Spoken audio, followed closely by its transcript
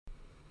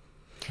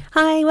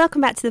Hi,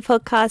 welcome back to the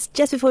podcast.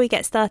 Just before we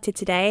get started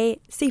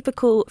today, super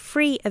cool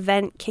free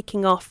event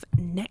kicking off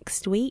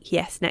next week.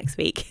 Yes, next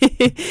week.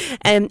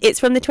 It's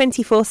from the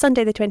 24th,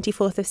 Sunday the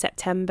 24th of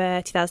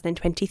September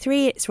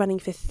 2023. It's running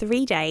for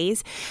 3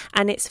 days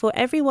and it's for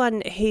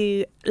everyone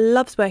who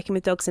loves working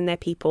with dogs and their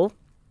people,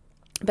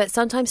 but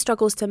sometimes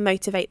struggles to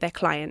motivate their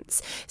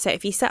clients. So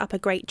if you set up a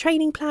great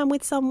training plan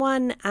with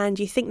someone and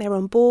you think they're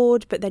on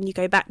board, but then you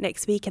go back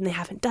next week and they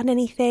haven't done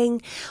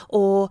anything,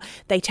 or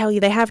they tell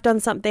you they have done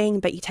something,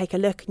 but you take a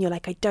look and you're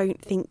like, I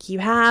don't think you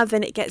have.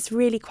 And it gets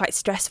really quite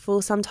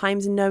stressful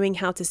sometimes knowing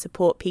how to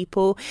support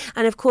people.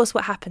 And of course,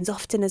 what happens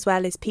often as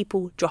well is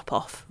people drop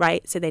off,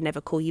 right? So they never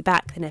call you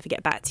back. They never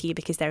get back to you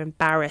because they're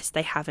embarrassed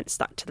they haven't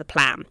stuck to the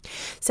plan.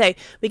 So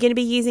we're going to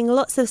be using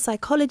lots of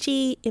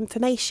psychology,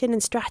 information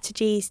and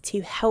strategies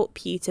to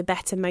help you to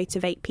better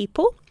motivate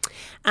people.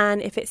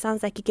 And if it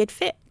sounds like a good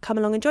fit, come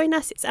along and join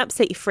us. It's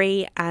absolutely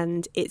free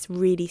and it's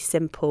really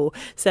simple.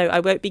 So I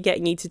won't be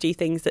getting you to do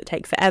things that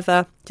take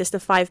forever, just a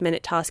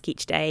 5-minute task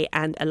each day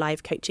and a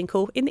live coaching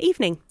call in the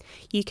evening.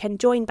 You can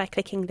join by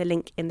clicking the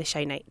link in the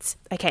show notes.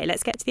 Okay,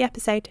 let's get to the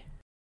episode.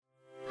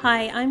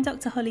 Hi, I'm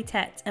Dr. Holly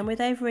Tett, and with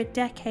over a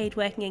decade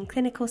working in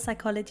clinical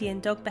psychology and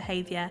dog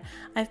behaviour,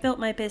 I've built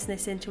my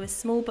business into a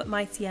small but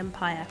mighty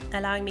empire,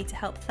 allowing me to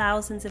help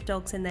thousands of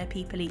dogs and their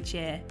people each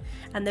year.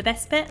 And the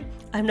best bit?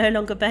 I'm no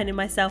longer burning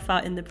myself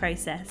out in the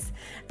process.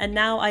 And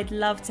now I'd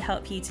love to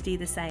help you to do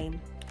the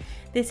same.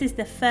 This is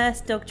the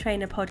first dog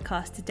trainer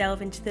podcast to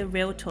delve into the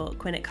real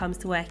talk when it comes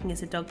to working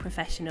as a dog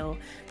professional,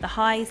 the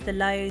highs, the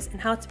lows, and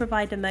how to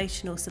provide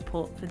emotional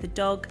support for the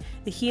dog,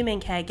 the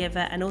human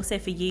caregiver, and also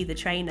for you, the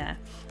trainer.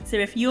 So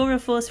if you're a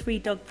force-free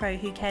dog pro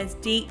who cares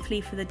deeply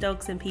for the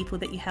dogs and people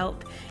that you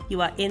help, you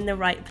are in the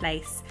right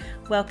place.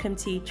 Welcome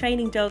to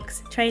Training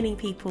Dogs, Training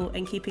People,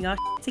 and Keeping Our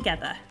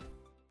together.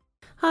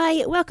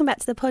 Hi, welcome back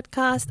to the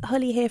podcast.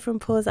 Holly here from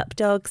Paws Up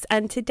Dogs,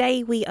 and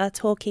today we are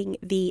talking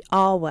the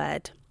R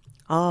word,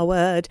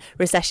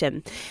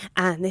 recession.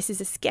 And this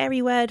is a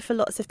scary word for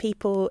lots of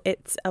people.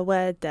 It's a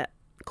word that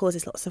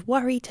causes lots of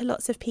worry to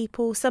lots of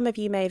people. Some of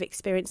you may have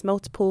experienced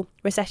multiple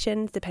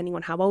recessions depending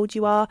on how old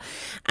you are.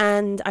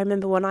 And I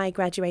remember when I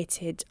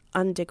graduated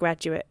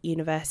undergraduate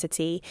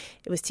university,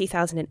 it was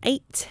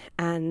 2008,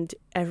 and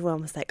everyone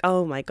was like,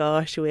 oh my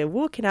gosh, we're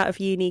walking out of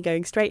uni,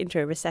 going straight into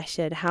a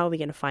recession. How are we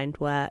going to find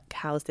work?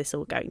 How's this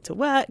all going to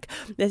work?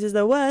 This is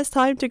the worst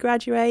time to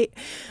graduate.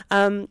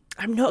 I'm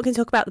not going to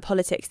talk about the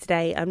politics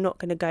today. I'm not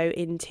going to go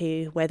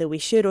into whether we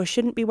should or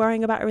shouldn't be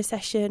worrying about a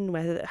recession,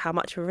 how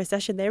much of a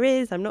recession there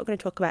is. I'm not going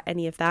to talk about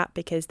any of that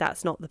because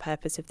that's not the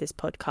purpose of this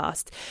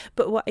podcast.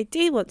 But what I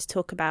do want to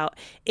talk about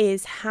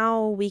is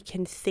how we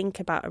can think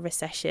about a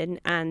recession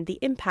and the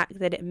impact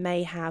that it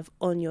may have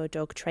on your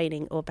dog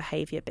training or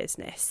behaviour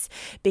business,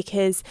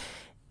 because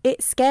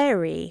it's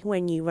scary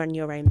when you run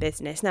your own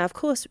business. Now, of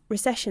course,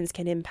 recessions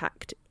can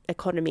impact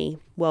economy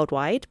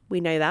worldwide. We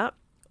know that,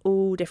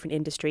 all different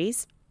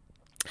industries.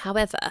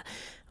 However,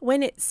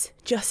 when it's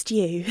just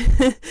you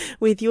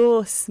with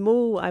your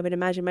small, I would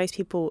imagine most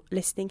people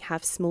listening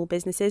have small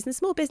businesses, and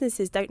small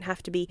businesses don't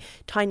have to be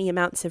tiny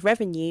amounts of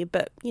revenue,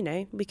 but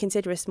we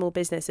consider a small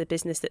business a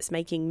business that's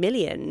making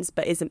millions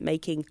but isn't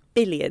making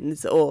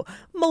billions or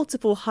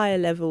multiple higher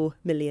level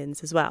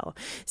millions as well.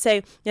 So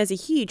there's a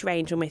huge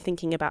range when we're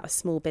thinking about a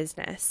small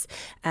business.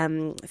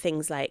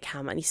 Things like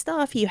how many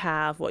staff you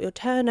have, what your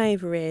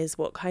turnover is,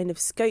 what kind of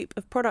scope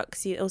of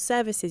products or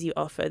services you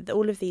offer.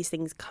 All of these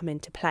things come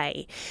into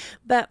play.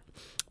 But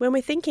when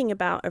we're thinking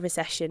about a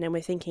recession and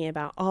we're thinking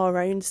about our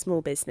own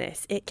small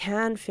business, it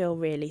can feel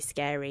really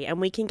scary,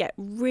 and we can get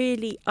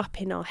really up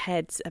in our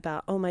heads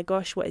about, oh my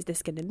gosh, what is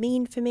this going to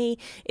mean for me?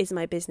 Is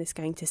my business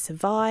going to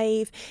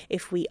survive?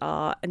 If we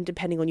are, and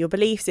depending on your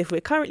beliefs, if we're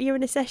currently in a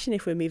recession,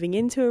 if we're moving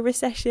into a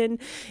recession,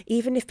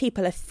 even if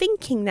people are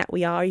thinking that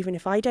we are, even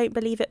if I don't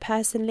believe it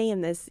personally,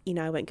 and there's,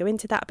 I won't go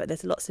into that, but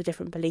there's lots of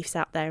different beliefs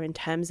out there in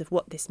terms of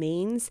what this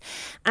means.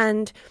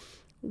 And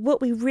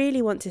what we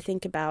really want to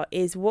think about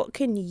is, what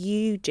can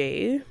you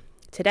do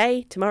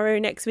today, tomorrow,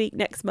 next week,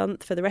 next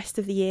month, for the rest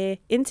of the year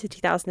into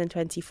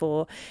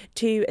 2024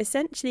 to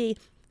essentially,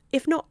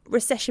 if not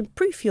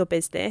recession-proof your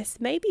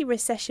business, maybe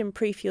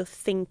recession-proof your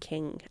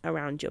thinking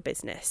around your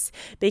business.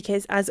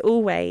 Because as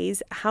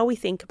always, how we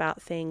think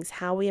about things,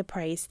 how we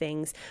appraise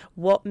things,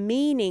 what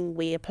meaning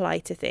we apply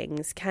to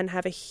things can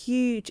have a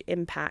huge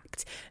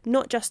impact,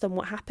 not just on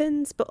what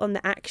happens, but on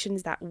the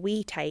actions that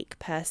we take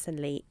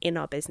personally in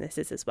our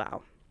businesses as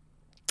well.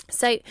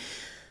 So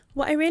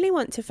what I really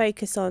want to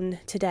focus on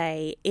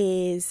today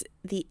is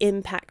the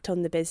impact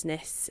on the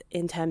business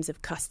in terms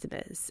of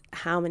customers.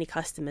 How many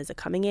customers are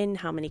coming in,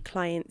 how many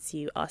clients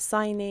you are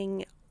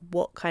signing,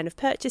 what kind of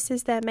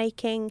purchases they're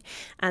making,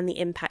 and the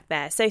impact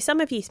there. So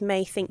some of you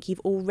may think you've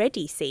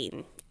already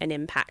seen an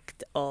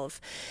impact of,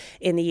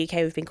 in the UK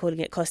we've been calling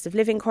it cost of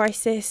living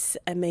crisis,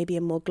 and maybe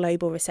a more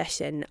global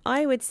recession.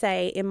 I would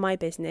say in my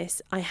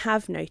business I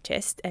have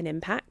noticed an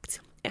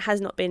impact. It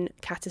has not been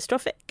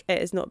catastrophic. It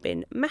has not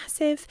been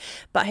massive,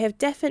 but I have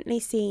definitely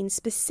seen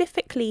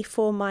specifically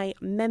for my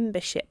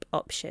membership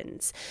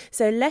options.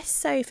 So less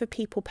so for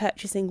people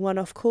purchasing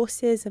one-off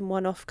courses and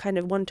one-off kind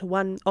of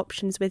one-to-one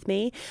options with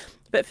me.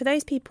 But for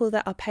those people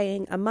that are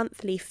paying a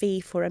monthly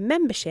fee for a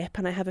membership,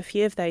 and I have a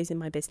few of those in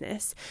my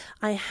business,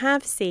 I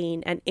have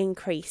seen an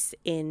increase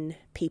in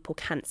people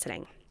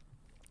cancelling.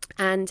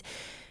 And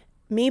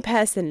me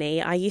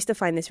personally, I used to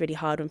find this really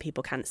hard when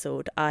people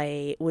cancelled.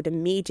 I would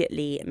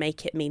immediately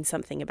make it mean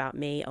something about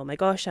me. Oh my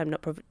gosh, I'm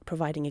not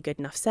providing a good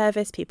enough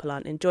service. People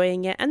aren't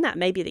enjoying it. And that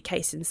may be the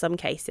case in some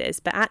cases.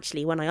 But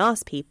actually, when I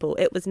asked people,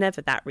 it was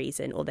never that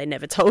reason, or they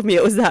never told me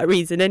it was that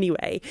reason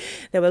anyway.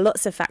 There were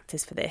lots of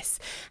factors for this.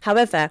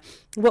 However,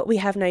 what we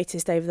have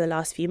noticed over the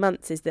last few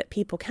months is that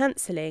people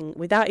cancelling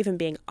without even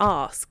being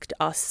asked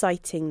are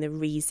citing the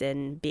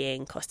reason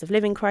being cost of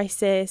living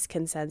crisis,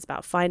 concerns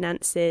about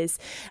finances.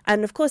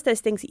 And of course,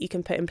 there's things that you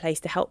can put in place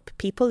to help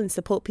people and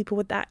support people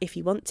with that if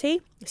you want to.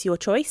 It's your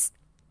choice.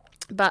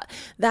 But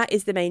that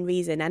is the main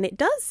reason. And it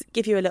does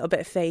give you a little bit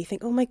of fear. You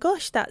think, oh my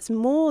gosh, that's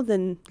more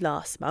than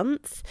last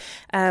month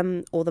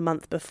or the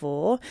month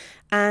before.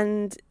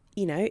 And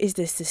you know, is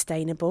this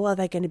sustainable? Are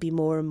there going to be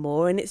more and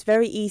more? And it's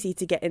very easy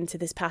to get into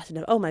this pattern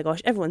of, oh my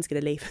gosh, everyone's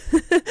going to leave.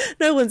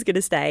 No one's going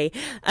to stay.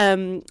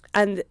 And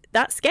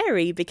that's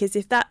scary, because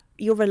if that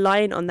you're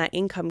reliant on that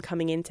income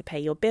coming in to pay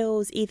your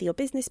bills, either your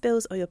business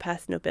bills or your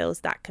personal bills,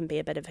 that can be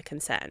a bit of a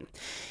concern.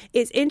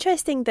 It's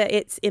interesting that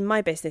it's in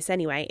my business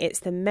anyway, it's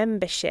the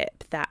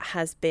membership that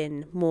has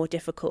been more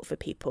difficult for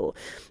people.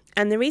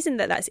 And the reason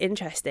that that's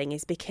interesting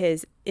is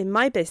because in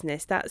my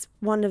business, that's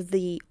one of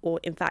the,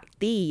 or in fact,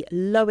 the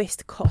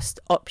lowest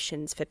cost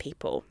options for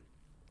people.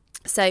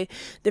 So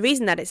the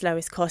reason that it's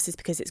lowest cost is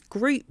because it's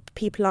group.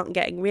 People aren't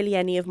getting really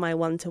any of my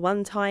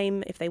one-to-one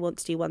time. If they want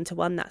to do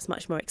one-to-one, that's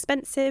much more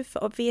expensive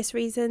for obvious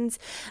reasons.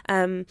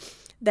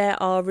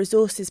 There are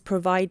resources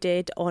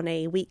provided on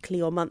a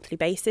weekly or monthly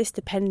basis,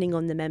 depending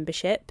on the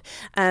membership.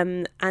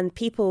 And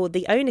people,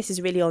 the onus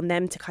is really on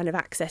them to kind of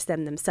access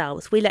them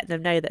themselves. We let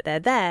them know that they're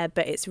there,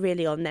 but it's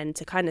really on them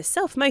to kind of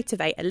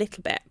self-motivate a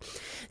little bit.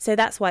 So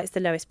that's why it's the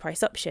lowest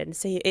price option.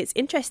 So it's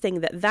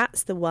interesting that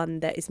that's the one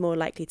that is more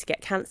likely to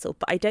get cancelled,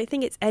 but I don't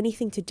think it's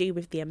anything to do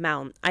with the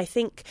amount. I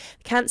think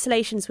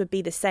cancellations would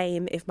be the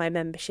same if my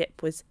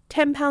membership was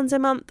 £10 a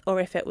month or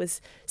if it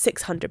was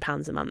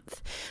 £600 a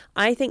month.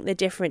 I think the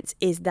difference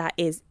is that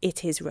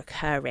it is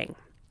recurring.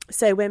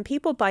 So when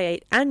people buy an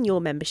annual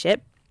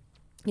membership,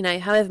 you know,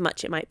 however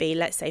much it might be,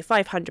 let's say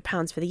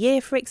 £500 for the year,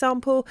 for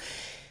example,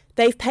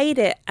 they've paid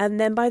it, and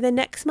then by the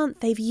next month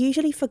they've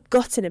usually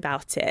forgotten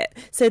about it.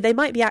 So they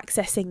might be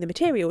accessing the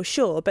material,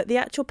 sure, but the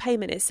actual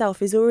payment itself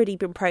has already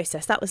been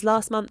processed. That was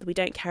last month. We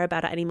don't care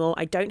about it anymore.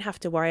 I don't have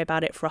to worry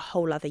about it for a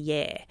whole other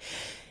year.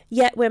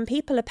 Yet when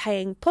people are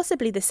paying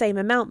possibly the same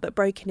amount but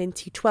broken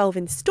into 12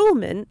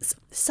 instalments,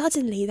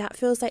 suddenly that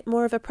feels like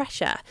more of a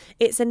pressure.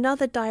 It's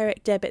another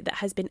direct debit that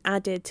has been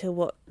added to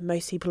what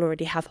most people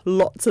already have,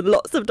 lots and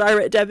lots of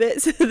direct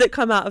debits that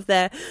come out of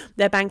their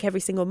bank every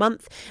single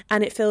month.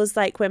 And it feels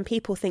like when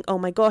people think, oh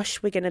my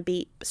gosh, we're going to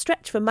be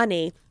stretched for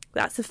money,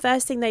 that's the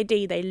first thing they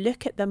do. They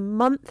look at the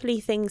monthly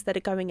things that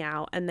are going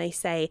out and they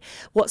say,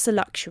 what's a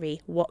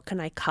luxury? What can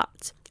I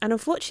cut? And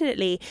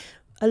unfortunately,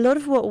 a lot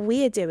of what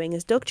we're doing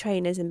as dog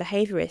trainers and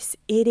behaviourists,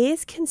 it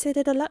is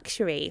considered a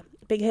luxury,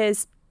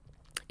 because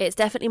it's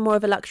definitely more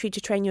of a luxury to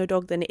train your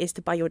dog than it is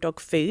to buy your dog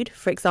food,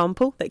 for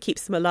example, that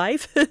keeps them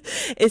alive.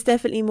 It's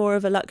definitely more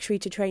of a luxury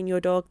to train your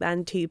dog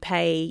than to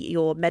pay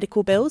your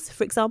medical bills,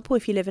 for example,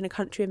 if you live in a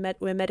country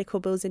where medical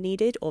bills are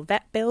needed, or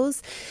vet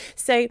bills.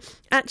 So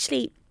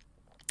actually,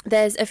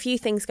 there's a few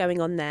things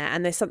going on there,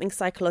 and there's something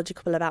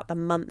psychological about the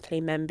monthly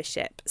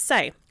membership.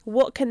 So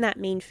what can that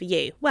mean for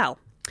you? Well,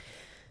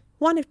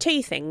 one of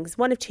two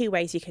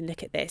ways you can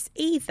look at this.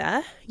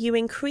 Either you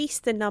increase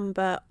the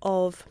number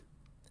of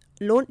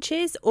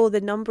launches or the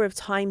number of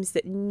times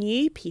that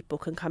new people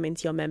can come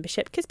into your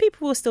membership, because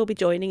people will still be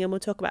joining, and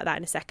we'll talk about that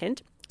in a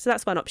second. So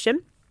that's one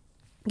option.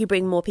 You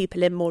bring more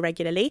people in more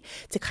regularly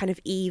to kind of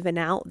even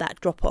out that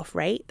drop-off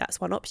rate.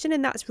 That's one option,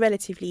 and that's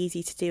relatively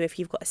easy to do if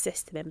you've got a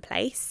system in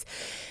place.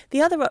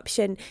 The other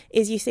option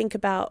is you think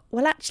about,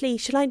 well, actually,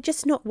 should I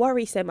just not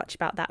worry so much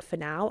about that for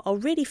now? I'll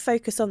really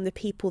focus on the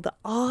people that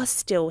are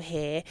still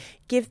here,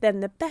 give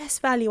them the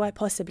best value I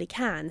possibly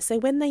can. So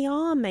when they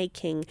are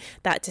making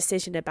that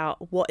decision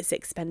about what is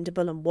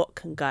expendable and what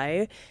can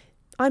go,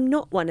 I'm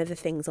not one of the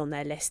things on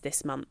their list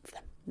this month.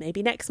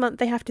 Maybe next month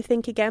they have to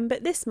think again,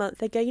 but this month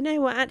they go, you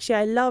know what, actually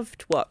I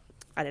loved what,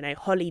 I don't know,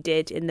 Holly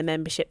did in the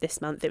membership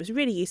this month. It was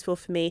really useful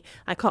for me.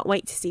 I can't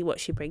wait to see what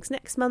she brings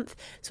next month,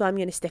 so I'm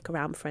going to stick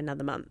around for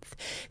another month.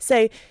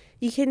 So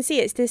you can see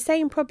it's the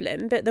same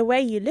problem, but the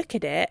way you look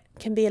at it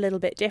can be a little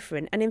bit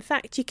different. And in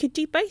fact, you could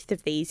do both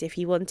of these if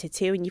you wanted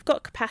to, and you've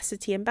got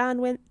capacity and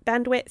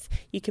bandwidth.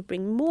 You could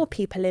bring more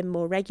people in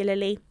more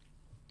regularly.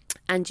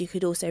 And you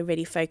could also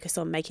really focus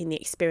on making the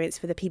experience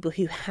for the people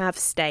who have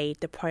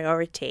stayed the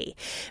priority.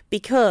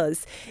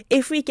 Because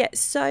if we get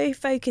so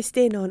focused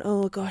in on,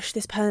 oh gosh,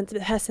 this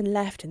person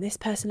left and this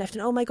person left,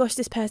 and oh my gosh,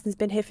 this person's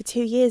been here for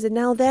 2 years and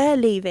now they're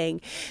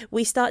leaving,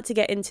 we start to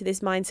get into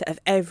this mindset of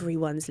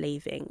everyone's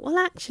leaving. Well,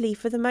 actually,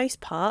 for the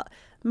most part,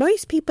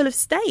 most people have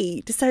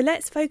stayed. So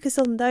let's focus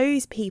on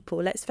those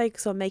people. Let's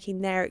focus on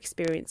making their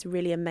experience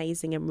really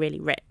amazing and really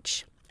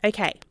rich.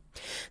 Okay.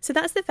 So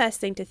that's the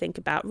first thing to think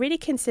about. Really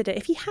consider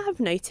if you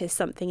have noticed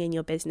something in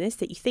your business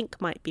that you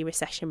think might be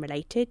recession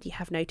related, you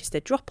have noticed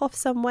a drop off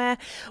somewhere,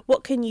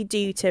 what can you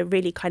do to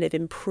really kind of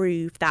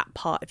improve that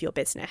part of your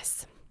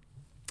business?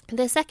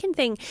 The second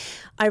thing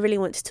I really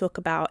want to talk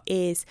about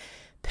is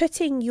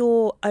putting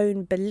your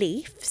own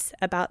beliefs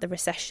about the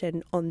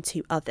recession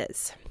onto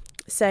others.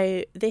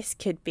 So this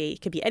could be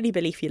any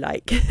belief you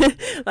like.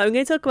 I'm going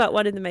to talk about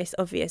one of the most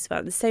obvious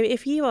ones. So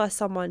if you are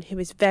someone who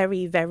is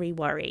very, very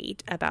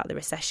worried about the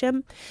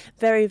recession,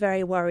 very,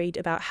 very worried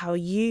about how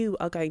you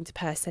are going to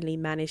personally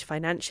manage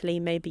financially,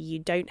 maybe you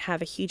don't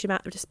have a huge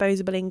amount of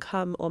disposable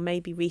income, or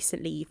maybe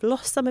recently you've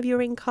lost some of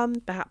your income,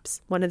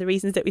 perhaps one of the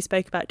reasons that we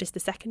spoke about just a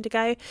second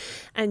ago,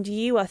 and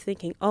you are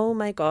thinking, oh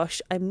my gosh,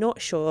 I'm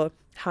not sure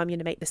how I'm going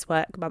to make this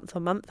work month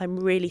on month. I'm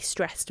really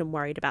stressed and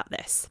worried about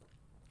this.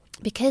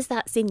 Because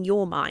that's in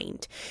your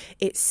mind,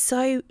 it's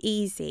so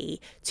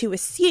easy to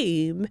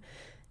assume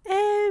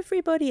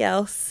everybody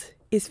else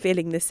is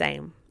feeling the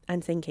same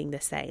and thinking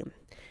the same.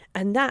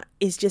 And that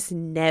is just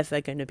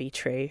never going to be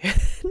true.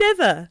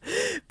 Never.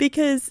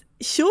 Because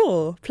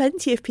sure,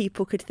 plenty of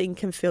people could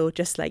think and feel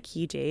just like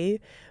you do,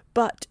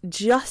 but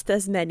just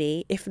as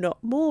many, if not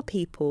more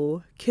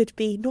people, could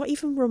be not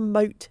even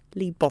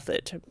remotely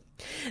bothered.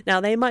 Now,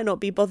 they might not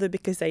be bothered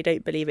because they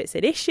don't believe it's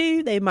an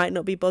issue. They might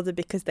not be bothered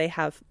because they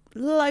have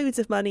loads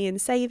of money in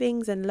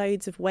savings and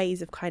loads of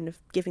ways of kind of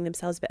giving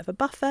themselves a bit of a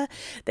buffer.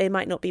 They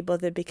might not be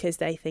bothered because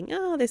they think,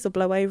 oh, this will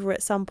blow over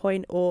at some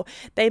point. Or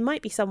they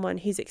might be someone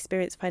who's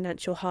experienced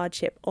financial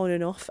hardship on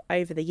and off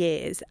over the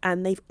years,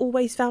 and they've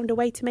always found a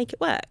way to make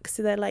it work.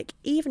 So they're like,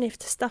 even if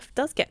the stuff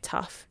does get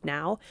tough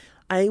now,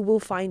 I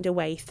will find a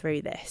way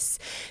through this.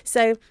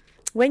 So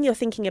when you're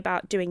thinking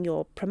about doing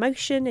your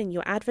promotion and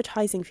your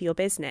advertising for your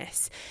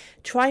business,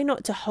 try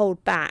not to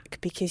hold back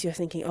because you're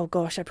thinking, oh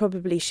gosh, I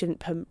probably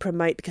shouldn't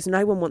promote because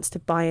no one wants to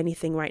buy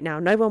anything right now.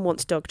 No one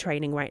wants dog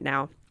training right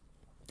now.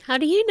 How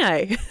do you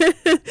know?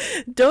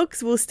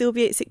 Dogs will still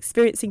be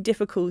experiencing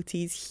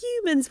difficulties.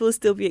 Humans will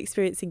still be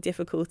experiencing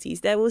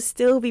difficulties. There will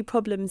still be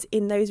problems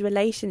in those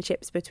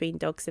relationships between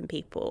dogs and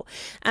people.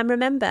 And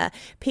remember,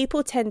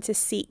 people tend to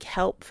seek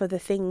help for the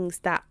things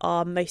that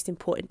are most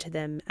important to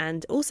them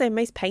and also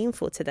most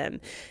painful to them.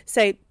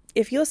 So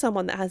if you're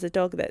someone that has a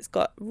dog that's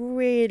got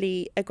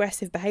really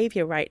aggressive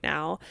behaviour right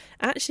now,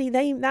 actually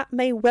that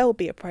may well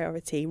be a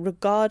priority,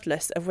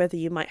 regardless of whether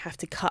you might have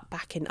to cut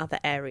back in other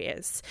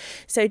areas.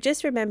 So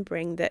just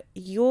remembering that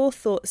your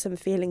thoughts and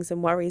feelings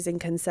and worries and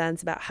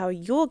concerns about how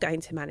you're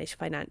going to manage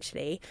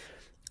financially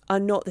are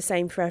not the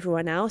same for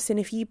everyone else. And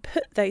if you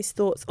put those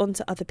thoughts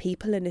onto other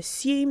people and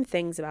assume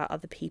things about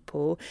other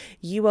people,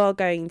 you are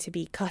going to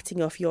be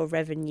cutting off your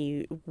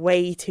revenue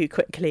way too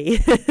quickly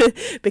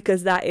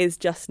because that is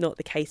just not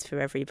the case for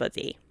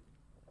everybody.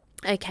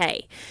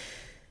 Okay.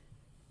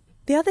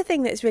 The other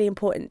thing that's really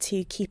important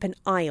to keep an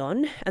eye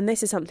on, and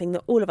this is something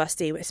that all of us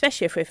do,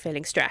 especially if we're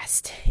feeling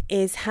stressed,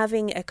 is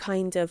having a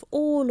kind of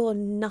all or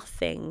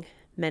nothing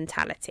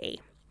mentality.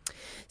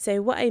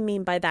 So what I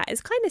mean by that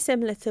is kind of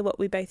similar to what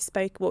we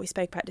spoke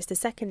about just a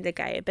second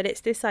ago, but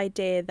it's this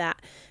idea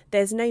that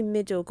there's no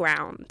middle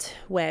ground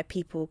where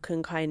people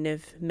can kind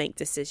of make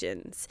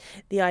decisions.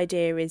 The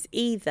idea is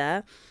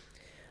either,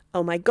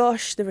 oh my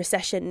gosh, the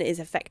recession is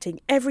affecting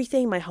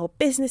everything, my whole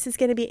business is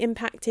going to be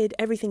impacted,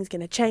 everything's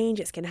going to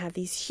change, it's going to have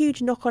these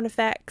huge knock-on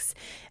effects,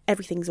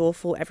 everything's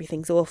awful,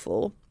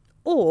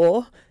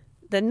 or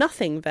the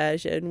nothing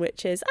version,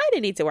 which is, I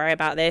don't need to worry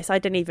about this. I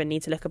don't even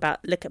need to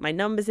look at my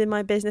numbers in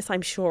my business.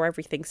 I'm sure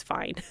everything's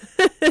fine.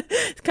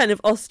 It's kind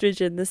of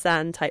ostrich in the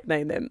sand type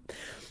moment.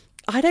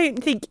 I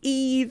don't think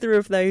either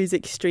of those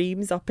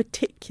extremes are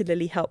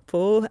particularly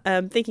helpful.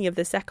 Thinking of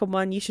the second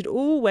one, you should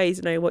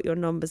always know what your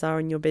numbers are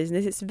in your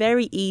business. It's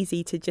very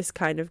easy to just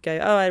kind of go,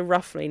 oh, I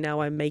roughly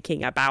know I'm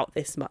making about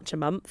this much a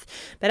month.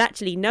 But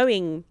actually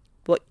knowing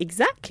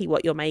exactly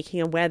what you're making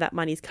and where that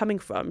money is coming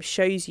from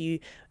shows you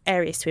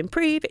areas to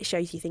improve. It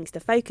shows you things to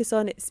focus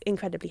on. It's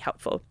incredibly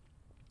helpful.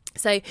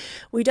 So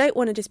we don't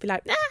want to just be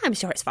like, I'm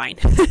sure it's fine.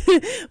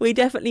 We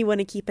definitely want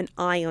to keep an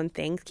eye on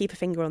things, keep a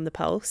finger on the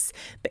pulse.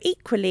 But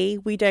equally,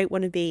 we don't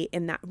want to be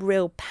in that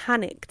real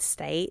panicked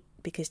state,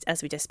 because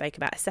as we just spoke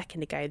about a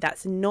second ago,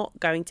 that's not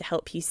going to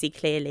help you see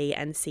clearly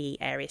and see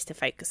areas to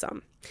focus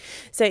on.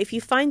 So if you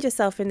find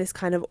yourself in this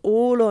kind of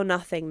all or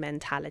nothing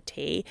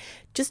mentality,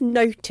 just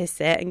notice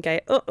it and go,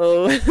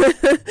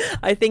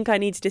 I think I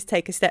need to just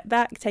take a step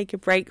back, take a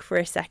break for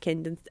a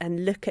second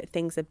and look at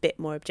things a bit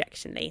more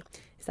objectionally.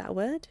 Is that a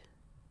word?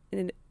 In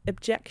an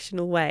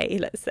objectional way,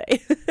 let's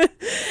say.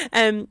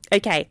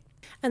 Okay.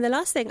 And the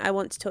last thing I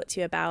want to talk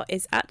to you about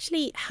is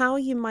actually how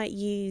you might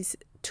use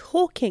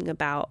talking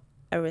about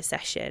a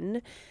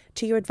recession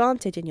to your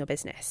advantage in your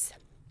business.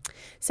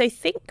 So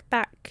think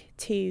back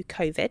to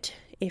COVID,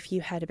 if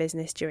you had a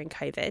business during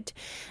COVID,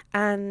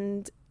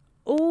 and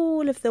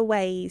all of the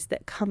ways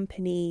that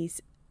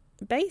companies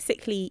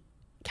basically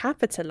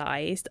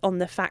capitalized on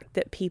the fact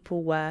that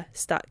people were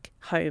stuck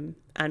home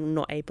and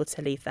not able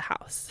to leave the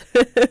house.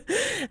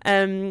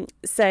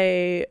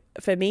 So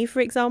for me, for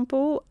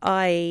example,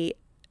 I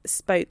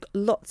spoke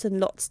lots and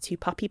lots to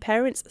puppy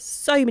parents.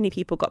 So many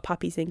people got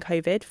puppies in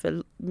COVID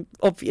for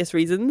obvious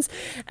reasons,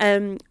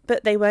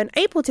 but they weren't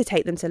able to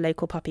take them to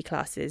local puppy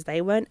classes.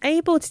 They weren't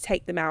able to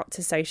take them out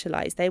to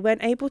socialise. They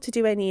weren't able to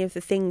do any of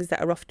the things that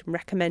are often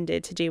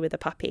recommended to do with a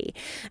puppy.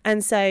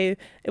 And so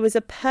it was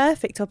a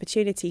perfect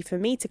opportunity for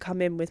me to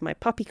come in with my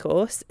puppy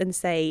course and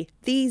say,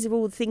 these are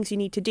all the things you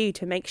need to do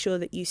to make sure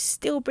that you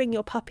still bring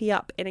your puppy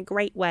up in a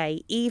great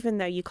way, even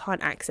though you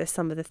can't access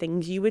some of the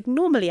things you would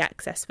normally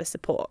access for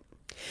support.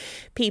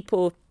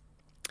 People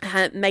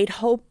made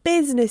whole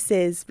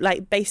businesses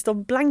like based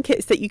on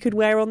blankets that you could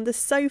wear on the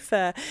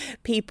sofa.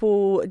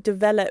 People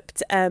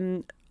developed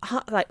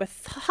like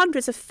with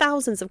hundreds of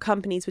thousands of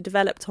companies were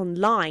developed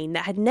online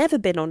that had never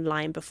been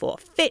online before.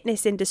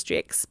 Fitness industry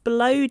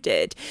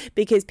exploded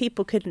because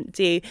people couldn't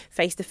do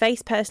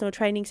face-to-face personal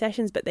training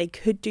sessions, but they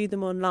could do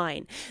them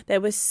online.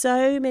 There were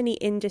so many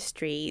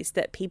industries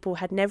that people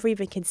had never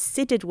even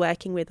considered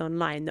working with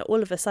online that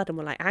all of a sudden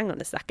were like, hang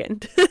on a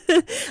second.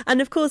 And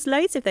of course,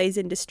 loads of those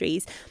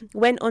industries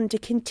went on to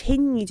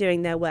continue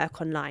doing their work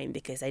online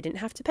because they didn't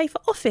have to pay for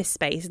office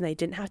space and they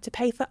didn't have to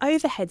pay for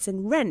overheads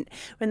and rent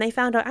when they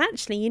found out,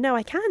 actually,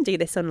 I can do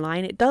this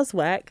online. It does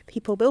work.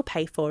 People will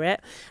pay for it.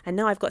 And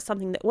now I've got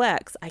something that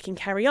works. I can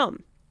carry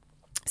on.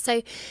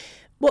 So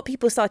what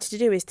people started to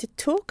do is to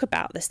talk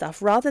about the stuff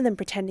rather than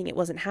pretending it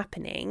wasn't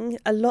happening.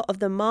 A lot of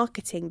the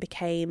marketing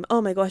became, oh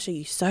my gosh, are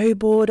you so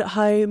bored at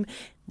home?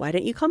 Why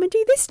don't you come and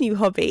do this new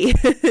hobby?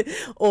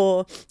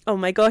 Or, oh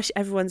my gosh,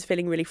 everyone's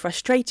feeling really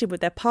frustrated with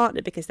their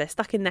partner because they're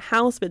stuck in the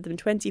house with them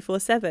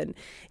 24/7.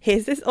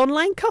 Here's this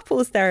online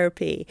couples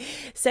therapy.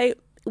 So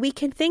we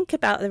can think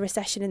about the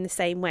recession in the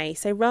same way.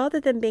 So rather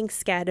than being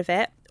scared of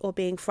it or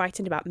being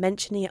frightened about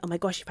mentioning it, oh my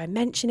gosh, if I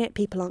mention it,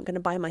 people aren't going to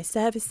buy my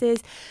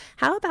services.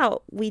 How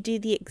about we do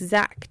the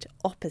exact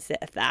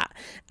opposite of that?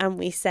 And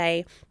we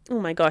say, oh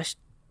my gosh,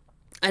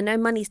 I know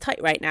money's tight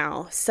right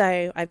now,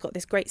 so I've got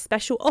this great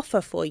special offer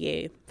for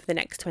you for the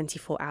next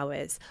 24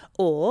 hours.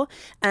 Or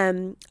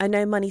I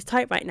know money's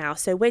tight right now,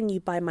 so when you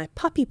buy my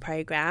puppy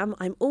program,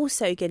 I'm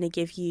also going to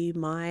give you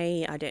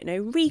my,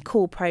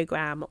 recall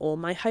program or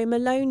my home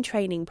alone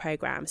training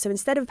program. So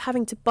instead of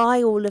having to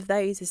buy all of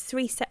those as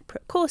 3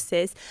 separate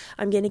courses,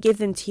 I'm going to give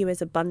them to you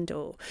as a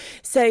bundle.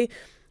 So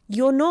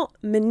you're not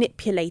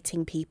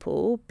manipulating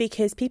people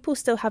because people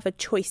still have a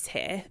choice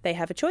here. They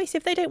have a choice.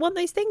 If they don't want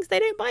those things, they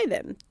don't buy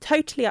them.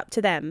 Totally up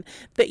to them.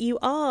 But you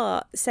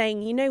are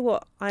saying, you know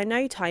what, I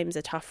know times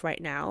are tough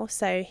right now,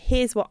 so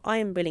here's what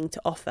I'm willing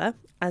to offer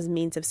as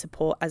means of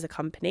support as a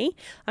company.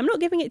 I'm not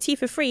giving it to you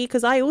for free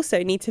because I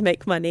also need to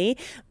make money,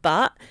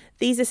 but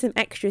these are some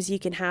extras you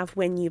can have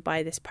when you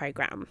buy this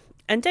program.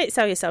 And don't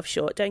sell yourself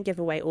short. Don't give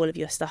away all of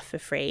your stuff for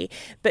free,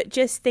 but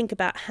just think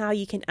about how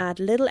you can add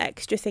little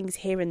extra things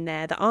here and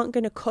there that aren't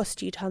going to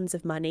cost you tons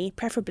of money,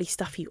 preferably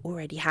stuff you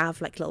already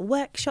have, like little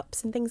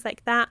workshops and things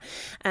like that.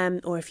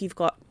 Or if you've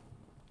got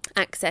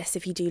access,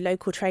 if you do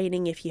local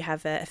training, if you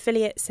have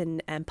affiliates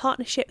and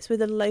partnerships with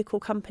the local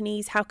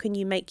companies, how can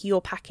you make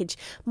your package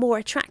more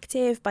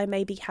attractive by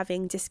maybe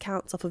having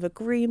discounts off of a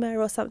groomer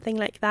or something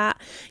like that?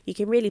 You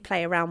can really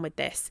play around with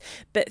this,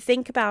 but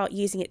think about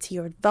using it to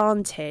your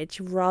advantage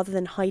rather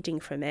than hiding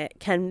from it.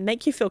 Can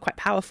make you feel quite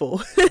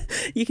powerful.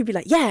 You can be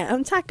like, yeah,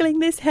 I'm tackling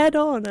this head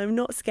on. I'm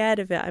not scared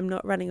of it. I'm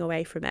not running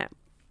away from it.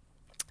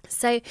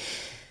 So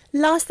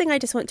last thing I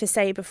just want to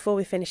say before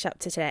we finish up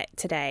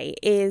today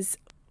is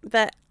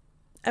that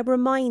a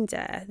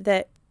reminder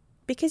that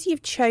because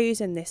you've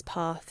chosen this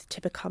path to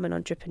become an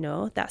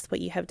entrepreneur, that's what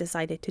you have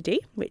decided to do,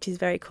 which is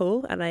very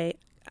cool. And I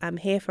am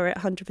here for it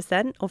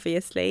 100%,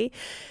 obviously.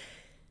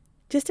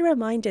 Just a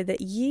reminder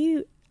that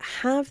you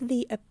have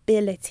the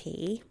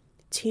ability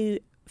to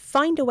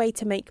find a way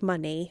to make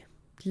money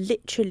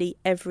literally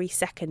every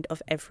second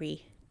of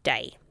every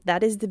day.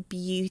 That is the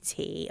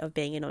beauty of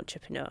being an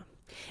entrepreneur.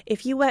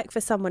 If you work for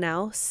someone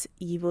else,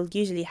 you will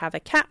usually have a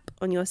cap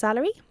on your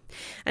salary.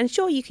 And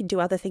sure, you can do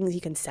other things.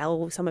 You can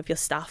sell some of your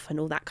stuff and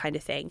all that kind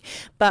of thing.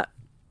 But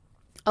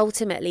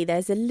ultimately,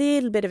 there's a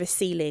little bit of a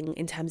ceiling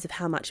in terms of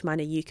how much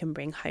money you can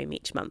bring home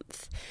each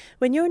month.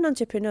 When you're an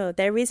entrepreneur,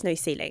 there is no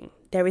ceiling.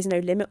 There is no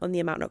limit on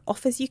the amount of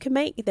offers you can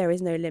make. There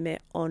is no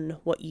limit on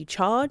what you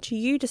charge.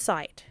 You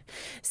decide.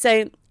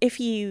 So if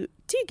you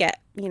do get,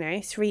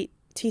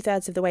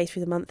 2/3 of the way through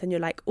the month and you're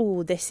like,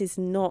 oh, this is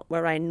not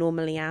where I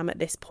normally am at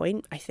this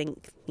point, I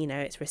think,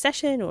 it's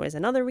recession or is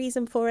another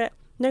reason for it,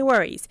 no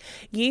worries.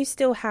 You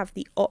still have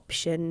the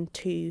option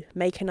to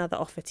make another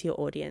offer to your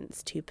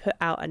audience, to put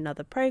out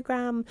another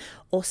program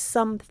or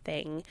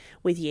something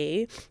with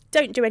you.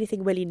 Don't do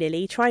anything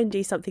willy-nilly. Try and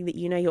do something that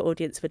your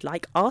audience would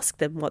like. Ask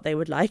them what they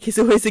would like is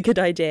always a good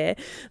idea.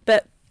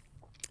 But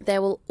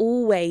there will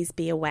always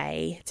be a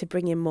way to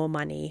bring in more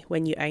money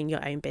when you own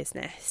your own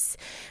business.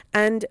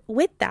 And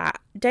with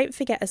that, don't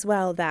forget as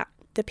well that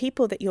the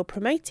people that you're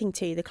promoting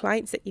to, the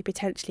clients that you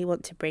potentially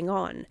want to bring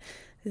on,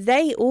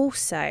 they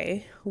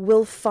also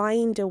will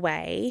find a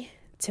way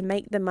to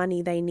make the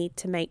money they need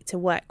to make to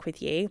work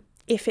with you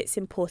if it's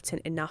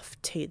important enough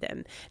to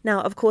them. Now,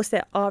 of course,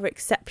 there are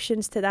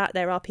exceptions to that.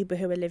 There are people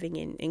who are living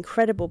in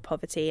incredible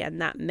poverty and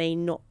that may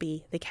not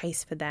be the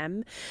case for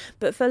them.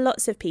 But for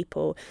lots of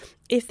people,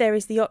 if there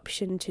is the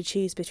option to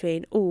choose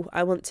between, oh,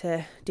 I want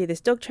to do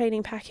this dog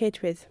training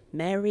package with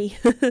Mary,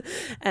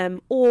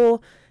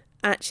 or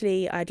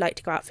actually I'd like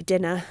to go out for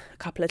dinner a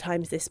couple of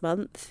times this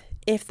month,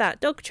 if that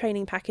dog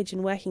training package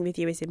and working with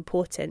you is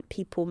important,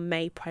 people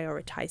may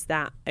prioritise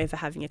that over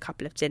having a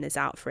couple of dinners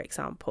out, for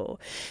example.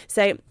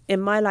 So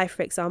in my life,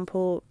 for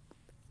example,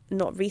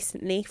 not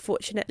recently,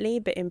 fortunately,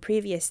 but in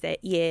previous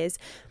years,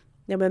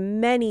 there were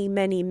many,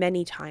 many,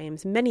 many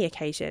times, many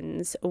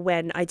occasions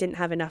when I didn't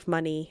have enough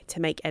money to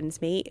make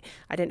ends meet.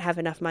 I didn't have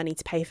enough money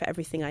to pay for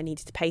everything I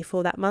needed to pay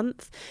for that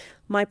month.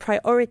 My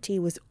priority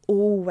was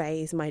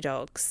always my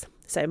dogs.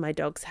 So my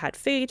dogs had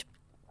food,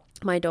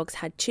 my dogs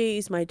had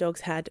chews, my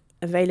dogs had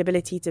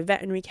availability to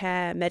veterinary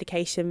care,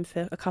 medication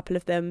for a couple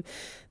of them.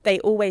 They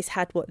always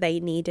had what they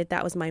needed.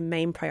 That was my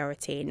main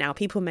priority. Now,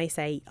 people may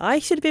say I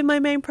should have been my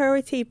main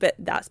priority, but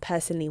that's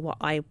personally what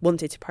I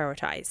wanted to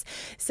prioritize.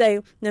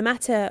 So no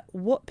matter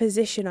what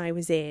position I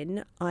was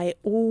in, I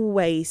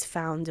always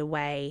found a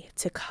way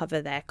to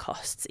cover their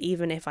costs,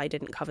 even if I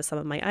didn't cover some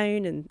of my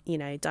own and,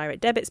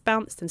 direct debits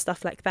bounced and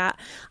stuff like that.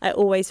 I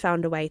always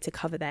found a way to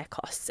cover their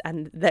costs.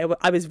 And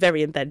I was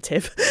very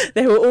inventive.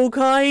 There were all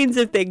kinds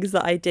of things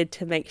that I did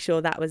to make sure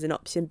that was an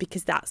option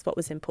because that's what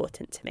was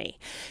important to me.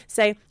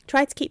 So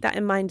try to keep that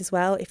in mind as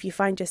well. If you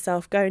find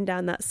yourself going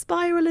down that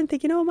spiral and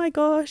thinking, oh my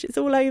gosh, it's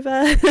all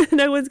over,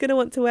 no one's going to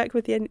want to work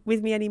with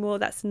me anymore,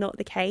 that's not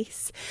the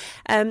case.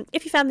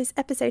 If you found this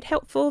episode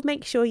helpful,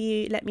 make sure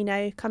you let me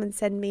know. Come and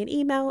send me an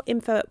email,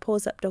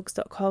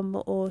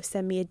 info@pawsupdogs.com, or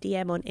send me a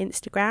DM on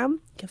Instagram.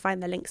 You can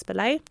find the links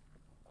below.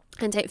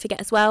 And don't forget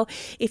as well,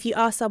 if you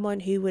are someone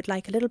who would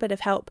like a little bit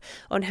of help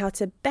on how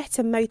to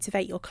better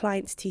motivate your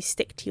clients to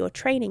stick to your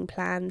training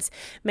plans,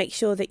 make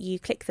sure that you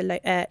click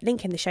the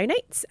link in the show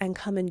notes and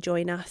come and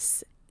join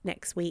us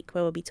next week,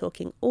 where we'll be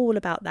talking all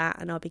about that,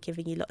 and I'll be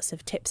giving you lots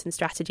of tips and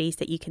strategies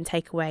that you can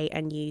take away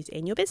and use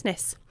in your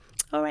business.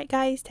 All right,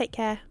 guys, take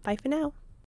care. Bye for now.